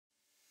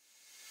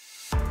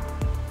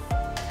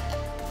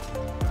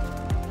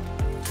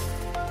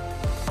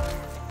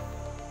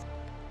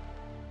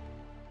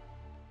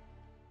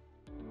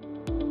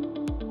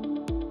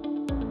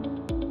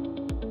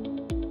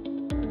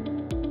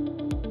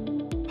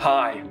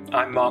Hi,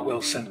 I'm Mark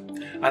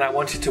Wilson, and I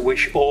wanted to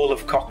wish all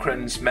of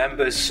Cochrane's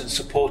members and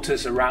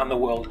supporters around the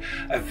world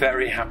a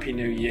very happy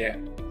new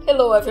year.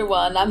 Hello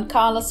everyone, I'm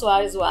Karla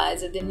Soares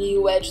Weiser, the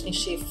new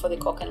editor-in-chief for the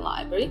Cochrane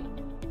Library.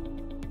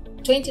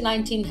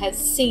 2019 has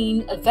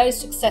seen a very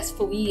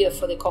successful year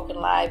for the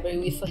Cochrane Library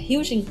with a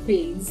huge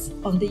increase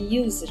on the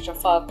usage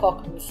of our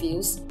Cochrane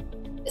reviews.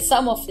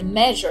 Some of the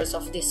measures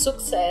of this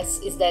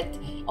success is that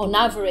on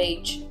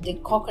average the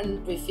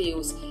Cochrane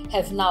reviews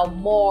have now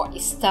more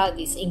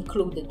studies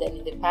included than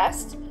in the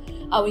past.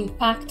 Our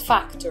impact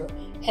factor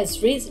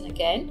has risen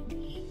again,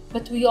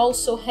 but we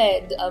also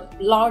had a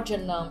larger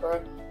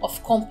number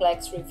of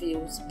complex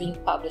reviews being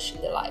published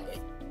in the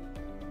library.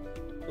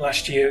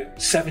 Last year,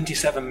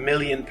 77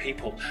 million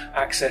people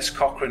accessed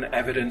Cochrane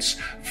evidence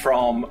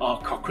from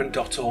our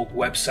Cochrane.org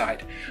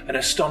website, an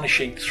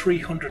astonishing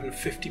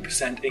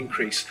 350%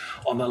 increase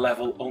on the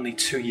level only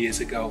 2 years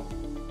ago.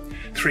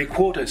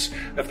 3/4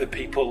 of the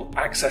people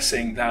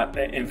accessing that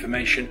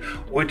information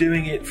were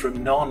doing it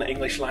from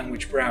non-English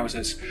language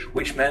browsers,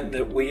 which meant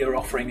that we are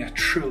offering a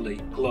truly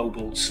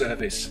global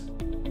service.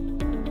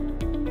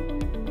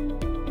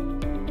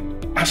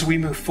 As we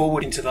move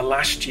forward into the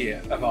last year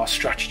of our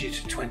strategy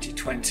to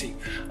 2020,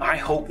 I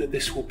hope that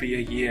this will be a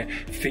year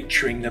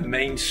featuring the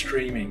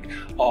mainstreaming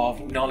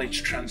of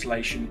knowledge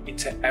translation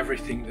into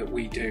everything that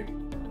we do.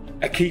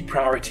 A key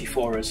priority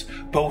for us,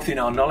 both in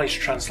our knowledge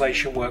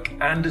translation work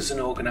and as an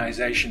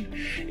organisation,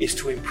 is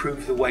to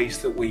improve the ways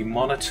that we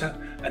monitor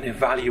and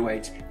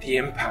evaluate the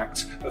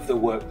impact of the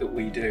work that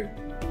we do.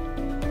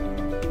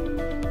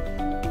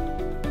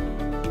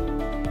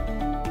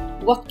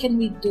 What can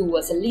we do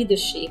as a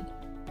leadership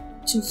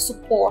to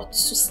support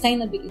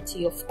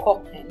sustainability of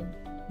Cochrane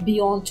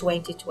beyond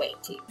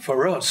 2020?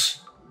 For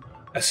us,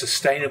 a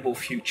sustainable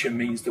future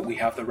means that we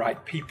have the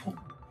right people,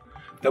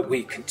 that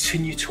we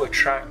continue to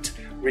attract,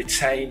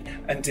 retain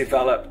and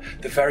develop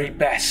the very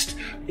best.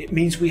 It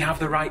means we have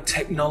the right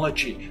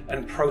technology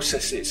and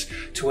processes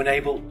to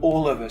enable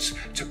all of us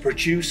to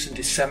produce and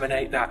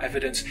disseminate that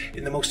evidence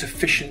in the most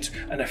efficient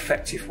and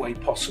effective way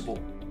possible.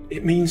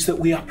 It means that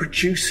we are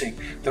producing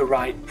the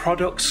right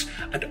products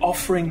and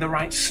offering the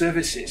right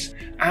services.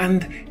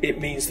 And it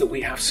means that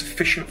we have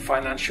sufficient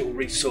financial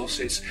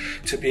resources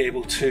to be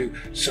able to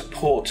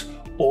support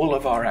all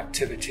of our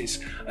activities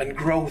and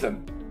grow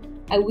them.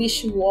 I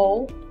wish you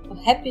all a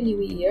happy new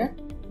year,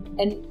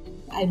 and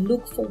I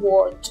look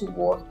forward to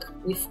work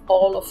with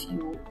all of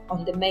you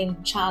on the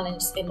main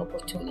challenges and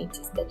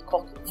opportunities that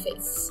Cochrane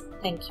faces.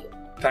 Thank you.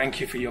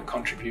 Thank you for your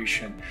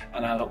contribution,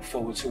 and I look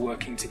forward to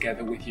working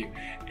together with you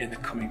in the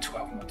coming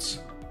 12 months.